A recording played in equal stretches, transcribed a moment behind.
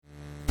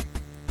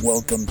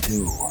Welcome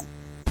to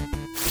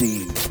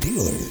Scene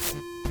Stealers.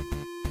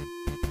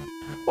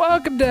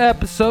 Welcome to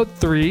episode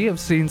 3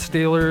 of Scene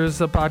Stealers,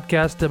 a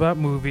podcast about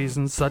movies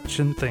and such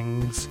and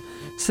things.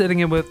 Sitting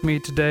in with me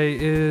today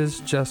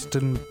is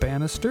Justin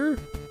Bannister.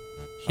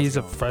 He's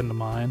a friend of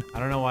mine. I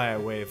don't know why I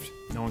waved.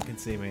 No one can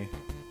see me.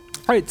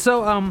 Alright,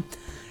 so,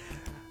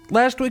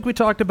 last week we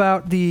talked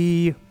about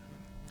the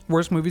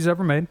worst movies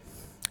ever made.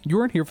 You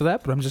weren't here for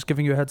that, but I'm just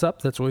giving you a heads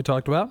up. That's what we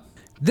talked about.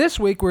 This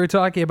week we're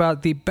talking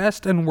about the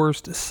best and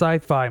worst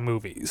sci-fi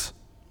movies.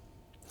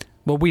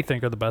 What we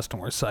think are the best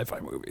and worst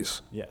sci-fi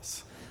movies.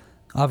 Yes.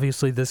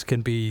 Obviously, this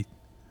can be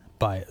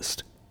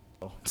biased.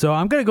 So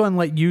I'm going to go and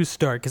let you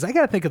start, because I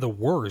got to think of the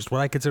worst, what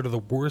I consider the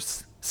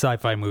worst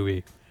sci-fi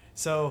movie.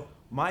 So,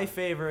 my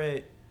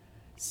favorite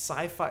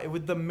sci-fi...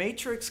 Would The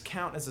Matrix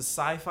count as a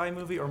sci-fi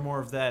movie or more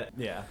of that?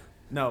 Yeah.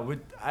 No,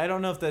 I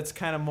don't know if that's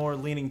kind of more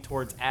leaning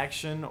towards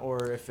action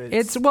or if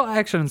it's... Well,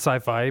 action and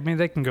sci-fi. I mean,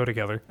 they can go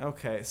together.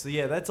 Okay, so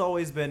yeah, that's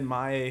always been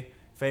my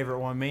favorite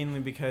one,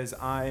 mainly because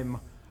I'm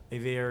a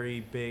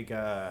very big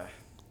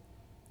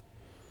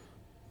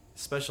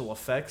special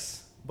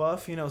effects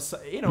buff.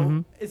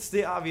 It's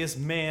the obvious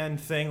man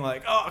thing,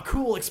 like, oh,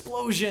 cool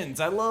explosions.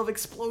 I love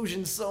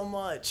explosions so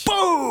much.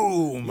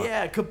 Boom!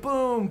 Yeah,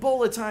 kaboom,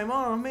 bullet time.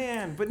 Oh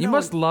man, but You no,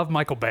 must love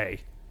Michael Bay.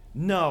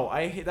 No,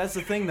 that's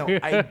the thing though.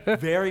 I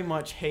very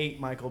much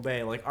hate Michael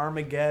Bay, like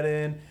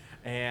Armageddon,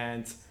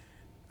 and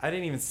I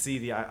didn't even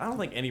see I don't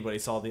think anybody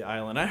saw The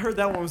Island. I heard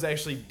that one was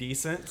actually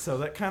decent, so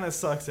that kind of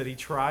sucks that he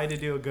tried to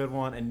do a good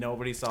one and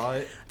nobody saw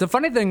it. The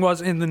funny thing was,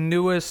 in the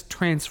newest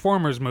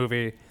Transformers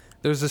movie,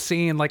 there's a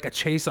scene, like a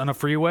chase on a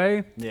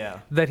freeway,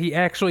 that he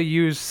actually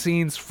used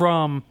scenes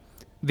from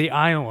The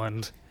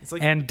Island.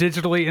 And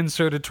digitally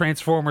inserted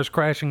Transformers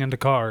crashing into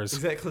cars.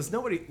 Exactly, because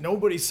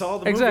nobody saw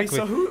the movie. Exactly.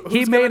 So who's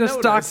he made a notice?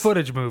 stock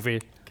footage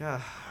movie.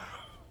 God,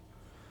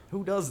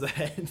 who does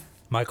that?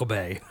 Michael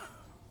Bay.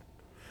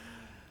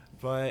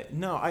 But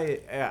no,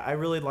 I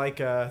really like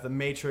The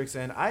Matrix,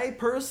 and I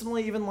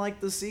personally even like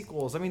the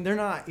sequels. I mean, they're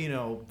not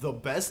the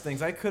best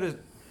things. I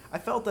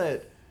felt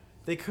that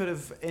they could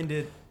have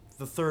ended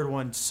the third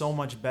one so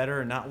much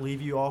better and not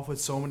leave you off with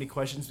so many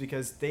questions,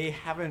 because they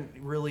haven't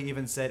really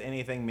even said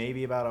anything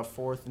maybe about a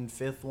fourth and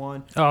fifth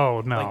one.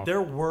 Oh, no. Like,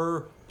 there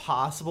were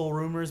possible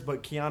rumors,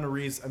 but Keanu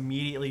Reeves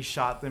immediately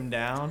shot them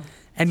down.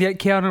 And yet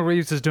Keanu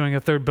Reeves is doing a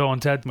third Bill and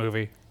Ted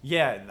movie.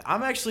 Yeah,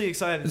 I'm actually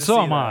excited to see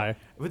So am that. I.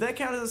 Would that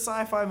count as a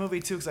sci-fi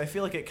movie too? Because I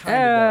feel like it kind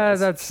of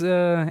does.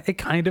 It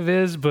kind of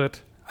is, but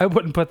I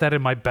wouldn't put that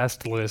in my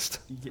best list.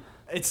 Yeah.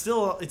 It's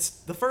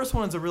the first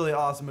one's a really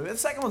awesome movie. The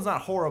second one's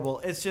not horrible.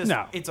 It's just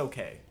It's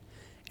okay.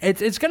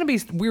 It's going to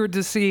be weird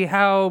to see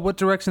what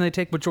direction they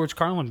take with George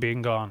Carlin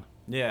being gone.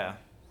 Yeah.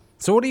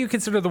 So what do you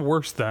consider the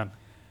worst then?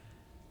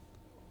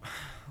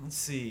 Let's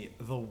see.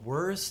 The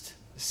worst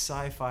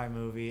sci-fi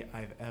movie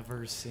I've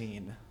ever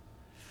seen.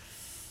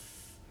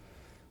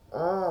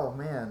 Oh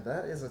man,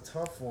 that is a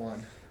tough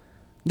one.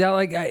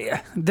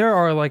 Yeah, there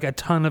are like a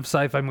ton of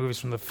sci-fi movies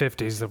from the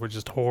 50s that were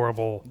just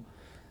horrible.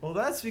 Well,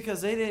 that's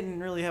because they didn't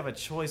really have a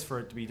choice for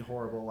it to be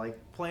horrible. Like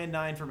Plan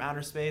 9 from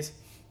Outer Space,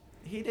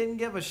 he didn't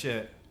give a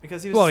shit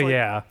because he was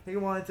he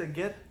wanted to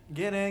get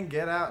in,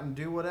 get out, and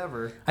do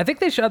whatever. I think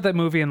they shot that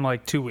movie in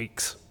like 2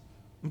 weeks.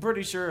 I'm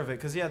pretty sure of it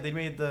because they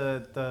made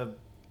the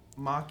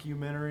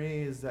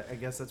mockumentary. I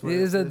guess that's what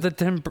is it. The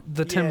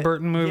Tim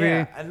Burton movie?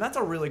 Yeah, and that's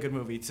a really good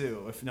movie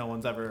too. If no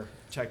one's ever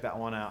checked that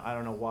one out, I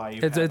don't know why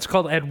it's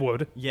called Ed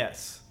Wood.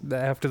 Yes,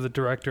 after the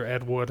director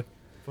Ed Wood.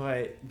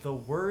 But the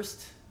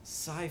worst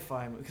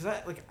sci-fi movie, because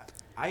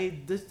I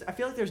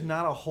feel like there's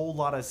not a whole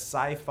lot of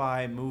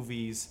sci-fi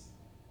movies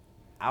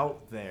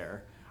out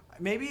there.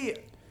 Maybe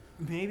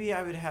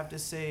I would have to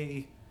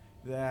say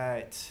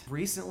that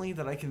recently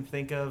that I can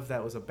think of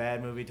that was a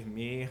bad movie to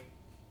me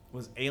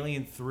was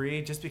Alien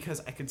 3, just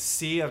because I could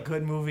see a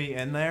good movie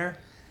in there.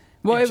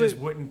 Well, it just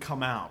wouldn't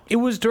come out. It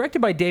was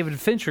directed by David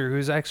Fincher,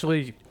 who's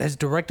actually has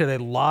directed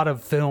a lot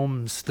of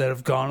films that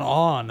have gone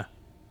on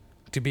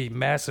to be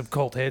massive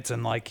cult hits,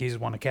 and like he's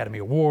won Academy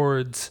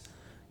Awards,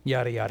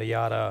 yada yada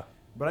yada.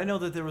 But I know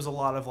that there was a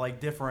lot of like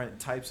different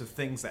types of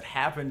things that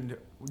happened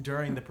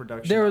during the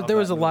production. There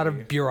was a lot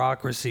of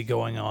bureaucracy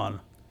going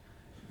on.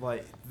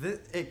 Like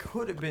it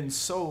could have been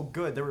so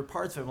good. There were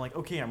parts of it I'm like,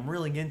 okay, I'm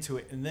really into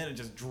it, and then it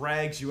just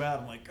drags you out.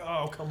 I'm like,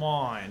 oh, come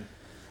on.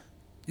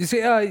 You see,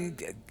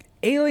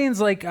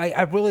 Aliens, like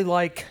I really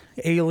like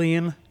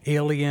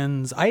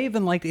Aliens. I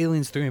even liked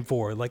Aliens 3 and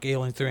 4, like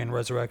Alien 3 and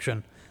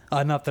Resurrection.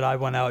 Enough that I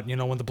went out,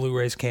 when the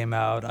Blu-rays came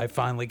out, I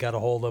finally got a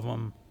hold of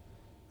them.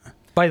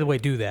 By the way,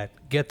 do that.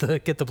 Get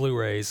the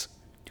Blu-rays.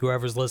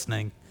 Whoever's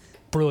listening.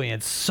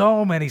 Brilliant.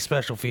 So many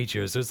special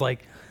features. There's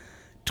like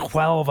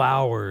 12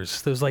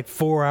 hours. There's like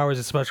 4 hours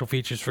of special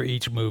features for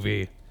each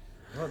movie.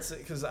 Well,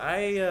 because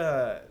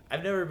I've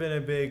never been a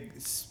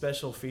big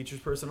special features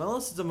person,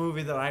 unless it's a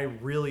movie that I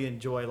really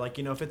enjoy. Like,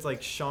 if it's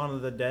like Shaun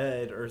of the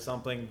Dead or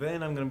something,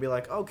 then I'm going to be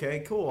like, okay,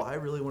 cool, I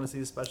really want to see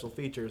the special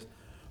features.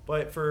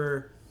 But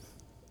for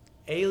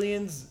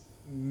Aliens,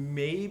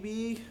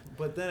 Maybe,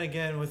 but then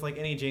again, with like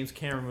any James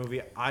Cameron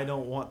movie, I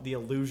don't want the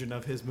illusion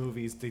of his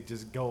movies to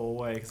just go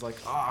away. Cause like,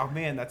 oh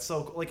man, that's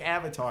so cool. Like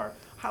Avatar.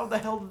 How the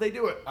hell did they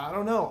do it? I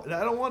don't know. And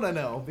I don't want to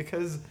know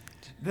because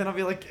then I'll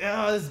be like,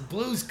 oh, this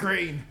blue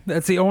screen.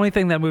 That's the only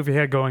thing that movie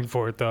had going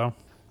for it, though.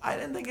 I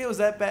didn't think it was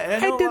that bad. I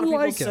know a lot didn't of people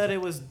like it. said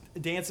it was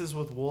Dances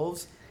with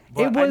Wolves,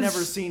 but I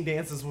never seen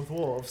Dances with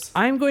Wolves.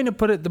 I'm going to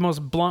put it the most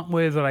blunt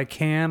way that I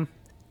can.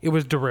 It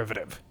was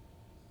derivative.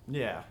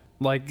 Yeah.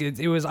 Like,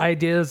 it was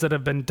ideas that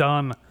have been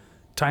done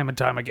time and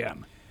time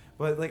again.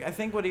 But like, I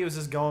think what he was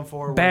just going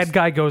for was... Bad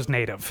guy goes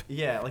native.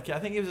 Yeah, like I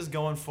think he was just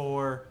going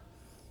for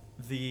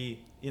the,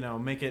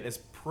 make it as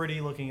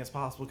pretty looking as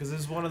possible. Because this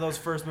is one of those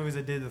first movies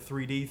that did the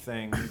 3D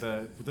thing,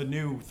 the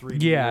new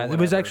 3D. Yeah, it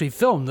was actually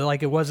filmed.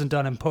 Like, it wasn't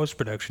done in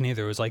post-production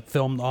either. It was, like,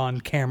 filmed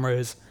on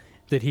cameras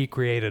that he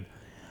created.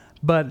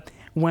 But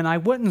when I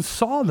went and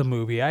saw the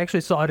movie, I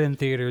actually saw it in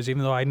theaters,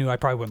 even though I knew I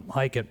probably wouldn't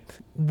like it.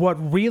 What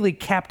really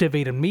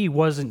captivated me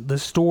wasn't the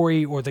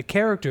story or the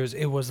characters,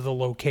 it was the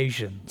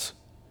locations.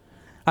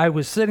 I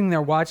was sitting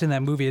there watching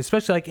that movie,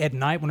 especially like at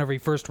night whenever he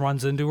first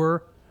runs into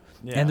her,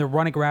 and they're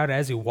running around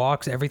as he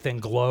walks, everything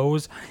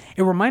glows.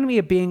 It reminded me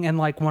of being in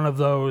like one of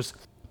those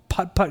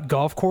putt-putt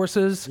golf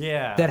courses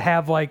that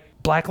have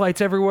like black lights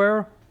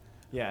everywhere.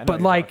 Yeah, I know but what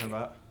you're like talking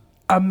about.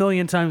 a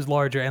million times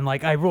larger, and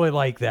like I really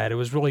liked that. It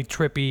was really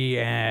trippy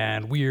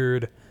and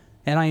weird,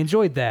 and I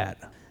enjoyed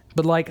that.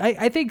 But like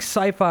I think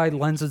sci-fi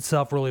lends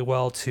itself really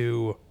well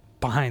to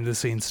behind the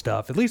scenes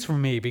stuff, at least for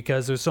me,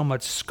 because there's so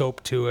much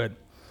scope to it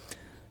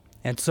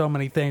and so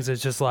many things.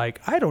 It's just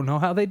like, I don't know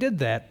how they did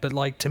that, but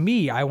like to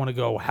me, I want to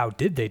go, how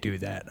did they do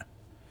that?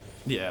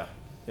 Yeah.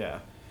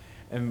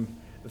 And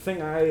the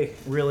thing I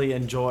really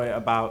enjoy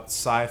about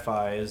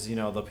sci-fi is,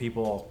 the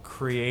people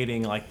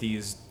creating like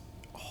these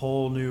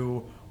whole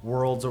new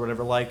worlds or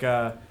whatever. Like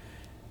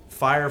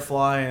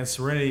Firefly and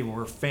Serenity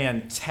were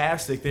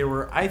fantastic. They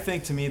were, I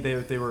think, to me,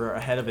 they were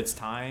ahead of its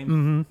time.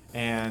 Mm-hmm.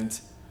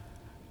 And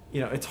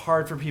it's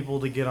hard for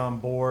people to get on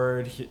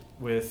board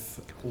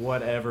with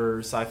whatever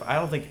sci-fi. I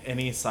don't think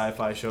any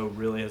sci-fi show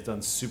really has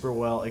done super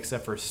well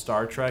except for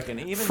Star Trek, and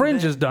even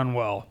Fringe has done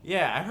well.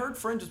 Yeah, I heard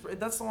Fringe.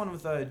 That's the one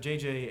with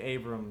J.J.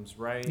 Abrams,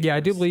 right? Yeah, I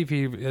do believe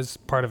he is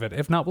part of it.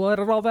 If not, we'll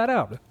edit all that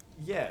out.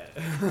 Yeah.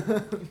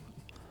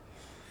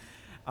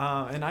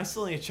 And I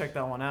still need to check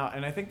that one out.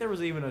 And I think there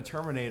was even a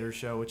Terminator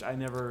show, which I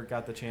never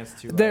got the chance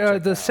to.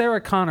 The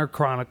Sarah Connor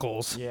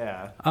Chronicles.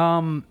 Yeah.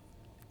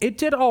 It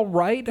did all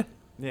right.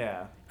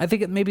 Yeah. I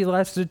think it maybe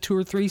lasted 2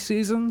 or 3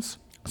 seasons.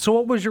 So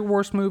what was your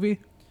worst movie?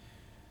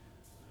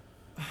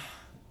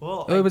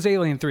 Well, it was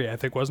Alien 3, I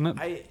think, wasn't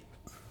it?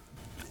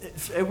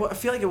 I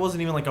feel like it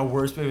wasn't even like a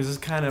worst movie. It was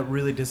just kind of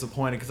really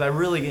disappointing because I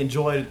really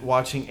enjoyed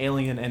watching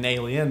Alien and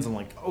Aliens. I'm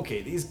like,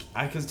 okay,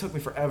 because it took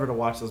me forever to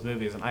watch those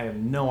movies, and I have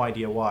no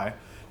idea why.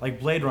 Like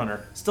Blade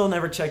Runner, still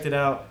never checked it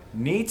out.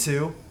 Need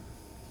to.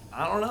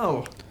 I don't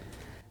know.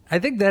 I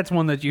think that's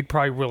one that you'd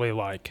probably really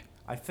like.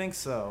 I think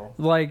so.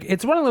 Like,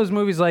 it's one of those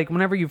movies, like,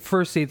 whenever you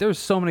first see it,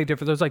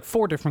 there's like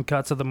 4 different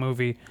cuts of the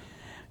movie.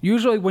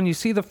 Usually when you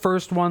see the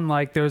first one,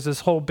 like, there's this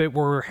whole bit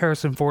where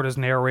Harrison Ford is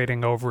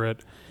narrating over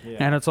it. Yeah.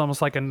 And it's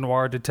almost like a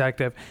noir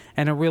detective.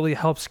 And it really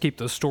helps keep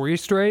the story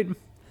straight.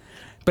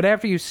 But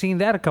after you've seen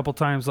that a couple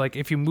times, like,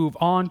 if you move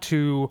on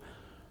to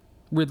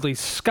Ridley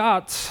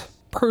Scott's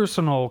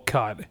personal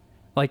cut,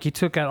 like, he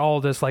took out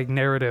all this, like,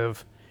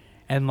 narrative,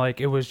 and,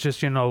 like, it was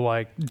just,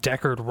 like,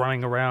 Deckard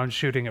running around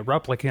shooting at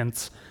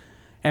replicants.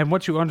 And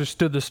once you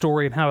understood the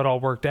story and how it all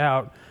worked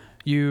out,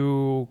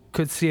 you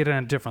could see it in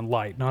a different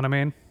light. Know what I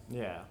mean?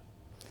 Yeah.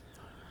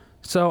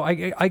 So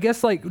I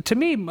guess, like, to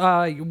me,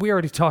 we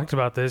already talked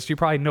about this. You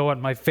probably know what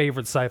my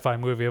favorite sci-fi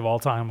movie of all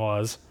time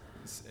was.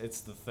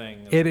 It's The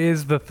Thing. It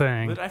is The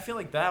Thing. But I feel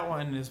like that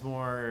one is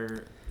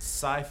more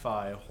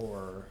sci-fi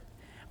horror.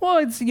 Well,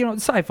 it's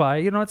sci-fi.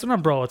 It's an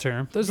umbrella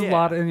term. There's a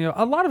lot, and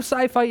a lot of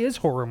sci-fi is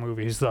horror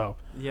movies, though.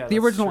 Yeah, the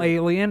original true.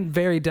 Alien,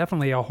 very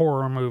definitely a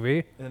horror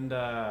movie. And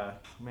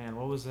man,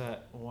 what was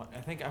that one?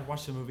 I think I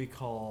watched a movie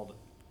called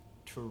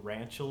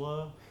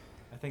Tarantula.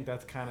 I think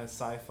that's kind of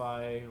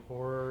sci-fi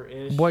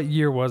horror-ish. What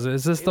year was it?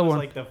 Is this the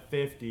one? It was like the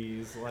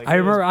 50s. Like, I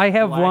remember. I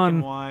have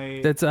one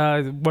white. that's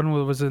one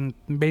that was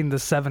made in the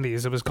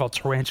 70s. It was called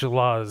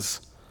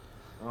Tarantulas.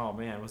 Oh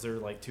man, was there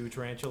like 2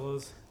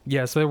 tarantulas?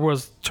 Yes, there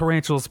was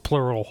tarantulas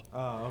plural.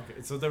 Oh,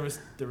 okay. So there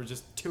were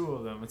just 2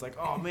 of them. It's like,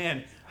 oh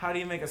man, how do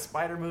you make a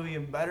spider movie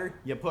even better?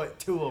 You put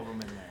 2 of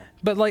them in there.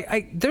 But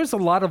like, there's a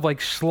lot of like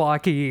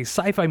schlocky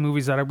sci-fi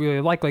movies that I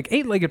really like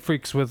 8-Legged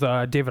Freaks with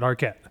David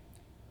Arquette.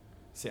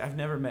 See, I've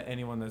never met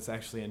anyone that's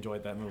actually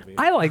enjoyed that movie.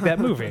 I like that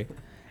movie.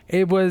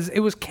 It was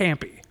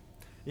campy.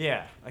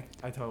 Yeah,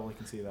 I totally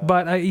can see that.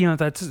 But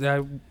that's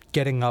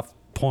getting off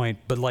point.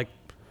 But like,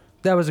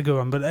 that was a good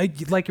one. But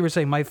like you were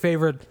saying, my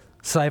favorite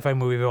sci-fi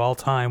movie of all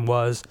time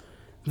was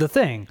The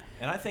Thing.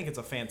 And I think it's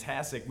a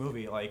fantastic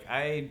movie. Like,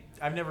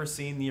 I've never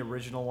seen the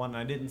original one.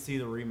 I didn't see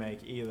the remake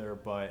either,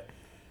 but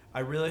I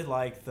really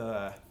like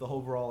the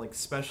overall like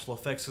special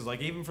effects, because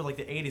like even for like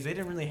the 80s, they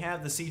didn't really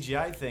have the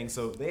CGI thing,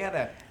 so they had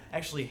to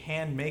actually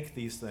hand make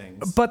these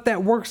things. But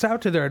that works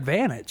out to their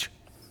advantage.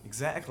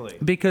 Exactly.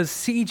 Because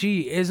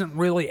CG isn't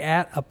really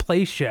at a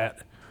place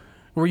yet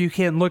where you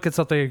can look at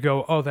something and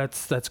go, oh,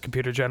 that's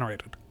computer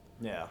generated.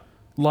 Yeah.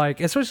 Like,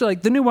 especially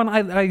like the new one,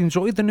 I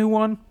enjoyed the new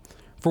one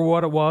for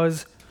what it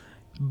was,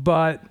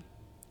 but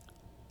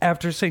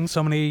after seeing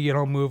so many,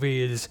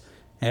 movies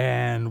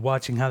and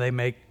watching how they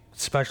make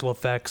special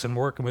effects and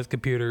working with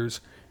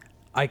computers,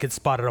 I could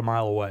spot it a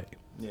mile away.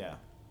 Yeah.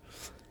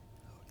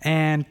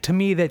 And to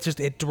me,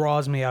 it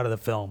draws me out of the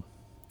film.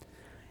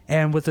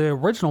 And with the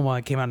original one,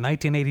 it came out in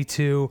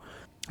 1982.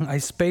 I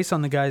space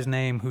on the guy's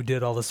name who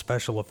did all the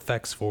special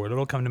effects for it.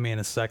 It'll come to me in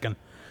a second.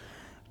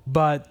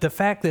 But the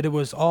fact that it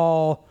was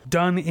all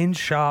done in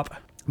shop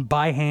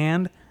by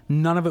hand,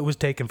 none of it was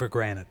taken for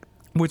granted,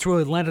 which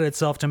really lended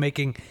itself to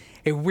making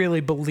a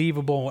really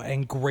believable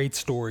and great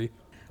story.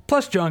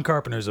 Plus, John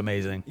Carpenter's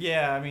amazing.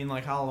 Yeah, I mean,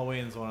 like,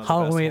 Halloween's one of the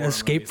Halloween, best horror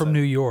Escape movies from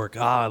New York.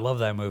 I love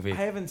that movie. I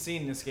haven't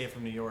seen Escape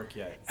from New York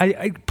yet.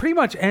 I pretty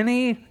much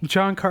any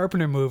John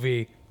Carpenter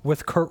movie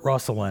with Kurt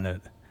Russell in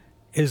it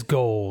is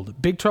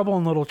gold. Big Trouble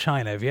in Little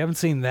China. If you haven't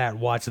seen that,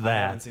 watch that.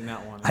 I haven't seen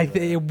that one.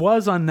 It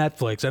was on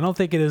Netflix. I don't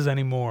think it is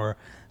anymore,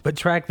 but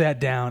track that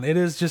down. It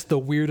is just the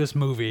weirdest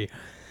movie.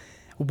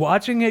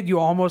 Watching it, you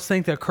almost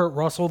think that Kurt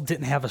Russell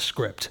didn't have a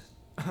script.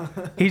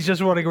 He's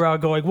just running around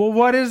going, well,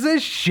 what is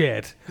this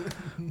shit?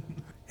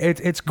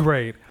 It's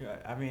great.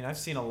 I mean, I've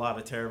seen a lot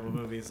of terrible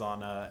movies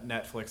on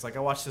Netflix. Like, I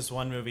watched this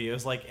one movie. It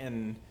was, like,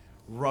 in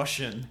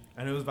Russian,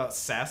 and it was about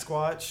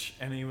Sasquatch,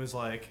 and he was,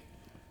 like,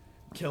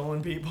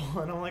 killing people.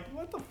 And I'm like,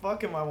 what the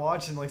fuck am I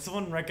watching? Like,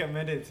 someone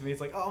recommended it to me.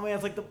 It's like, oh, man,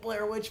 it's like the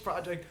Blair Witch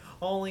Project,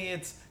 only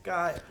it's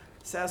got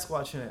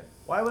Sasquatch in it.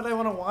 Why would I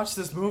want to watch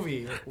this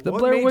movie? The What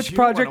Blair made Witch you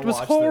wanna Project was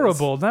watch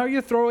horrible. Now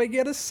you're throwing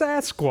in a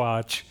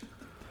Sasquatch.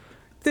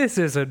 This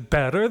isn't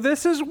better.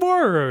 This is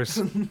worse.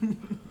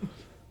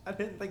 I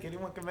didn't think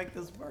anyone could make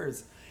this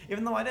worse.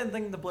 Even though I didn't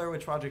think the Blair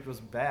Witch Project was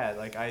bad.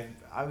 Like, I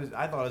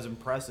thought it was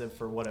impressive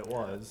for what it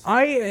was.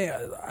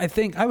 I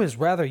think I was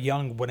rather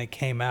young when it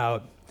came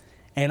out,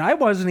 and I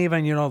wasn't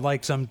even,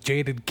 like some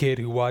jaded kid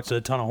who watched a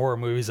ton of horror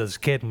movies as a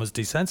kid and was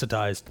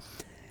desensitized.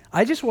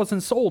 I just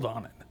wasn't sold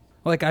on it.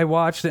 Like, I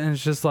watched it and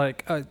it's just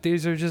like,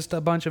 these are just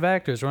a bunch of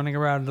actors running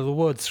around into the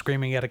woods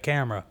screaming at a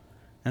camera.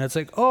 And it's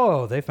like,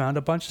 oh, they found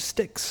a bunch of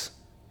sticks.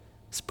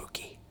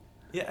 Spooky.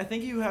 Yeah, I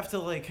think you have to,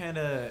 like, kind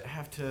of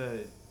have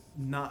to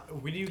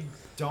not... When you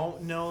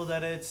don't know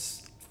that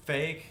it's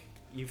fake,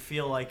 you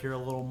feel like you're a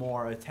little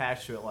more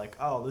attached to it. Like,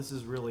 oh, this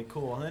is really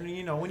cool. And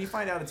then, when you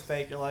find out it's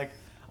fake, you're like,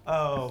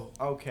 oh,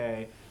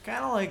 okay.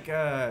 Kind of like...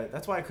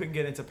 that's why I couldn't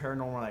get into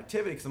Paranormal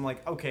Activity, because I'm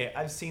like, okay,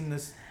 I've seen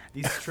these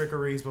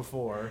trickeries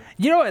before.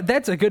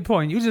 That's a good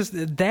point.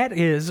 That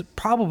is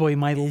probably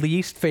my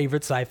least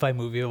favorite sci-fi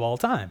movie of all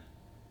time.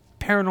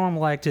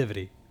 Paranormal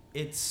Activity.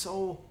 It's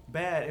so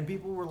bad, and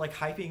people were like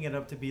hyping it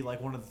up to be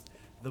like one of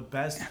the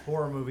best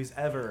horror movies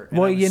ever. And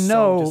Well, I was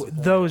so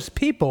disappointed. those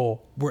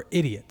people were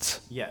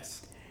idiots.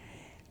 Yes,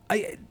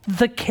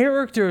 The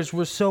characters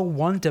were so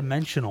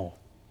one-dimensional.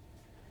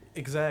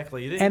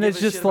 exactly. You didn't And give it's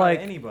a just shit about like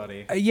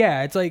anybody.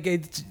 Yeah, it's like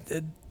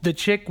the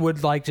chick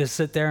would like just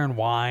sit there and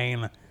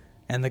whine,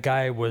 and the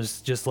guy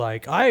was just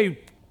like, I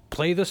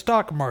play the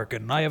stock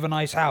market, and I have a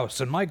nice house,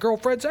 and my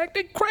girlfriend's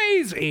acting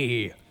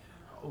crazy.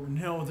 Oh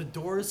no, the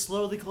door is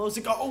slowly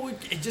closing. Oh,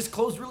 it just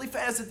closed really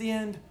fast at the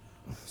end.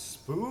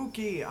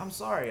 Spooky. I'm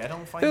sorry, I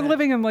don't find They're that...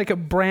 living in like a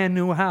brand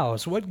new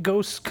house. What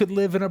ghosts could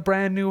live in a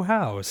brand new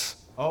house?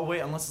 Oh wait,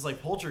 unless it's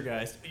like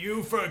Poltergeist.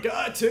 You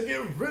forgot to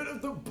get rid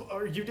of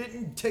or you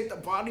didn't take the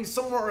body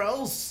somewhere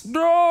else.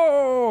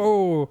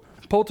 No!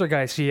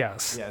 Poltergeist,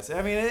 yes. Yes,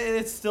 I mean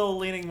it's still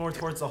leaning more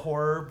towards the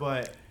horror,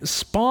 but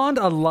Spawned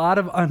a lot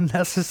of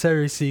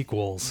unnecessary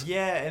sequels.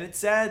 yeah, and it's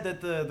sad that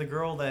the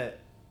girl that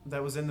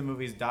was in the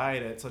movies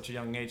died at such a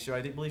young age. So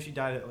I believe she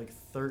died at like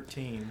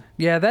 13.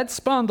 Yeah, that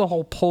spawned the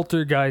whole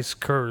Poltergeist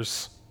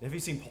curse. Have you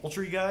seen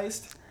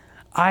Poltergeist?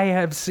 I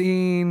have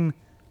seen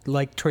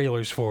like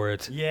trailers for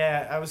it.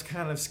 Yeah, I was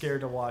kind of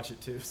scared to watch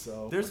it too.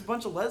 So there's a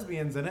bunch of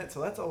lesbians in it,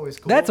 so that's always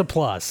cool. That's a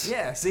plus.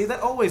 Yeah, see, that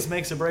always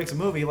makes or breaks a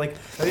movie. Like,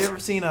 have you ever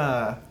seen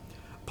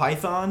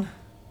Python?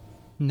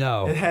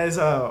 No. It has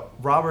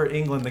Robert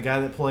Englund, the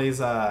guy that plays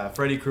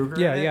Freddy Krueger.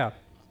 Yeah, in it. yeah.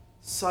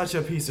 Such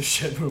a piece of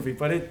shit movie,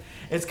 but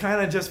it's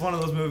kind of just one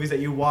of those movies that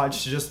you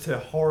watch just to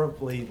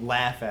horribly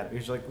laugh at.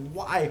 Because you're like,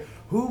 why?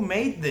 Who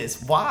made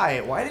this? Why?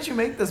 Why did you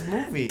make this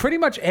movie? Pretty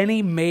much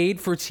any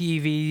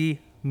made-for-TV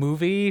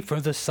movie for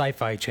the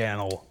Sci-Fi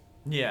Channel.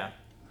 Yeah.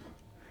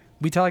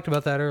 We talked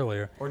about that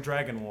earlier. Or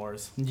Dragon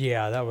Wars.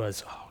 Yeah, that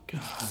was... Oh,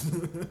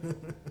 God.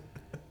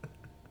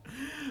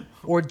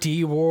 Or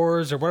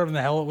D-Wars, or whatever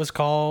the hell it was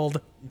called.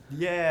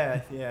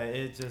 Yeah,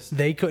 it just...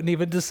 They couldn't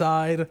even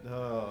decide.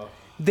 Oh.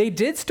 They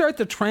did start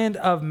the trend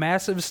of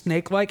massive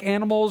snake-like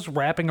animals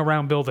wrapping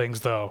around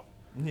buildings, though.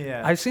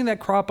 Yeah. I've seen that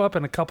crop up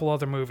in a couple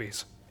other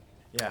movies.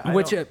 Yeah.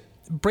 Which it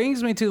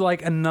brings me to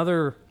like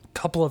another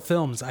couple of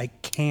films I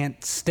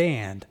can't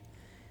stand,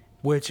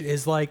 which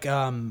is like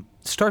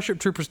Starship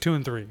Troopers 2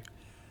 and 3.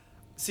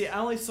 See, I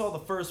only saw the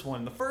first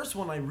one. The first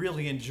one I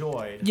really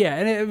enjoyed. Yeah,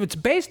 and it's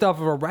based off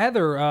of a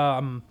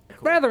rather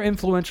rather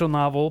influential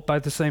novel by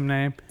the same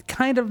name.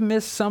 Kind of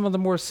missed some of the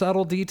more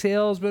subtle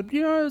details, but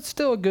it's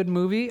still a good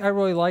movie. I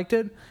really liked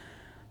it.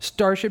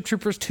 Starship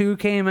Troopers 2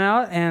 came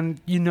out,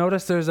 and you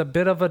notice there's a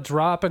bit of a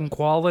drop in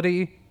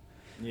quality.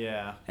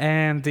 Yeah.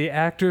 And the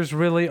actors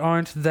really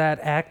aren't that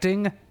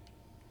acting.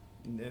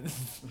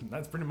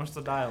 That's pretty much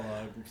the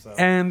dialogue. So.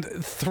 And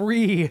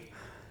 3.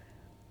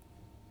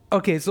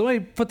 Okay, so let me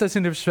put this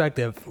into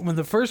perspective. When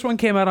the first one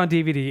came out on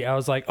DVD, I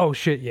was like, oh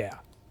shit, yeah.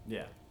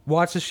 Yeah.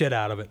 Watched the shit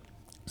out of it.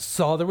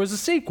 Saw there was a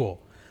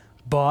sequel.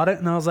 Bought it,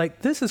 and I was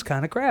like, this is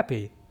kind of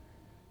crappy.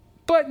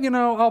 But,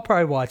 I'll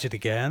probably watch it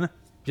again,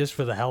 just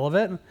for the hell of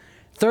it.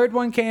 Third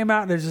one came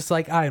out, and it's just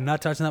like, I am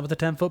not touching that with a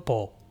 10-foot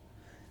pole.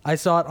 I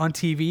saw it on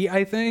TV,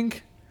 I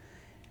think,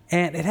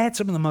 and it had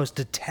some of the most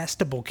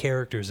detestable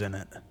characters in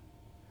it.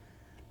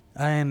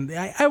 And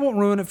I won't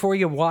ruin it for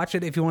you. Watch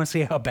it if you want to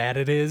see how bad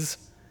it is,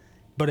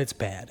 but it's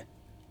bad.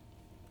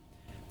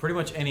 Pretty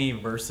much any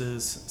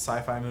versus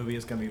sci-fi movie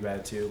is going to be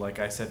bad too. Like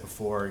I said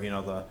before,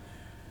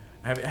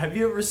 have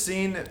you ever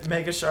seen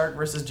Mega Shark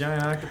versus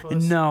Giant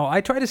Octopus? No,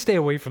 I try to stay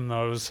away from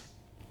those.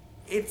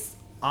 It's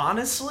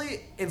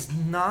honestly, it's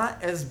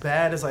not as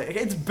bad as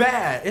it's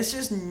bad. It's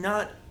just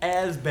not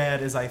as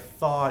bad as I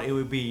thought it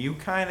would be. You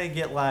kind of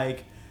get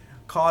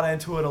caught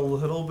into it a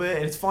little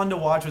bit. It's fun to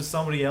watch with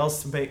somebody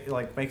else to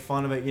make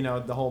fun of it,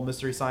 the whole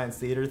Mystery Science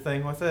Theater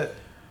thing with it.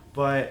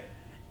 But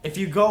if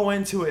you go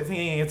into it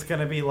thinking it's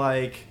going to be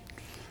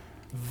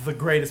the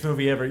greatest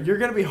movie ever, you're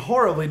going to be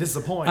horribly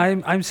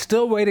disappointed. I'm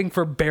still waiting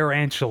for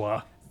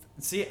Barantula.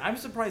 See, I'm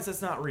surprised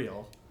that's not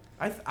real.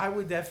 I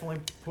would definitely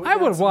put I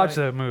would watch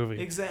that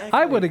movie. Exactly.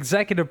 I would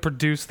executive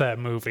produce that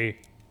movie.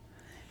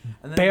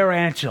 And then,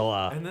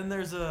 Barantula. And then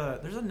there's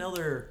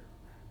another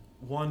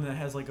one that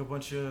has a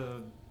bunch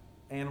of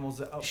animals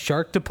that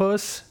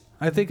Sharktopus,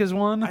 I think, is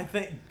one. I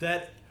think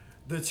that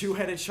the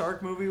two-headed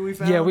shark movie we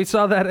found. Yeah, we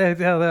saw that at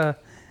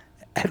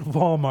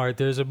Walmart.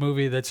 There's a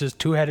movie that's just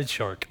two-headed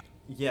shark.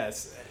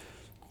 Yes,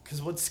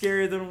 because what's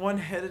scarier than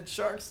one-headed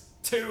sharks?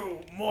 Two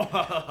more.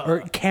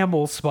 Or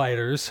camel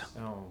spiders.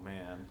 Oh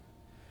man.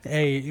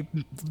 A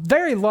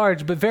very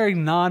large but very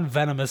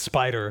non-venomous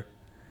spider.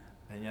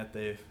 And yet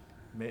they've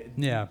made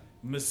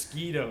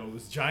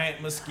mosquitoes,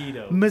 giant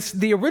mosquitoes.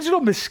 The original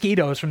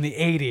Mosquitoes from the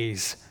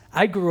 80s.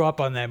 I grew up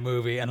on that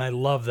movie, and I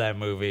love that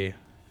movie.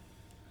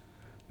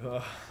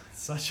 Ugh,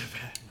 such a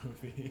bad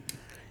movie.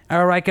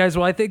 All right, guys.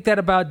 Well, I think that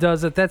about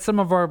does it. That's some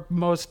of our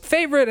most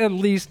favorite and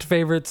least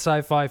favorite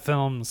sci-fi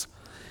films.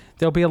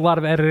 There'll be a lot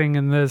of editing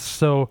in this,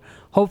 so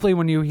hopefully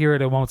when you hear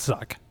it, it won't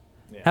suck.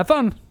 Yeah. Have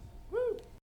fun.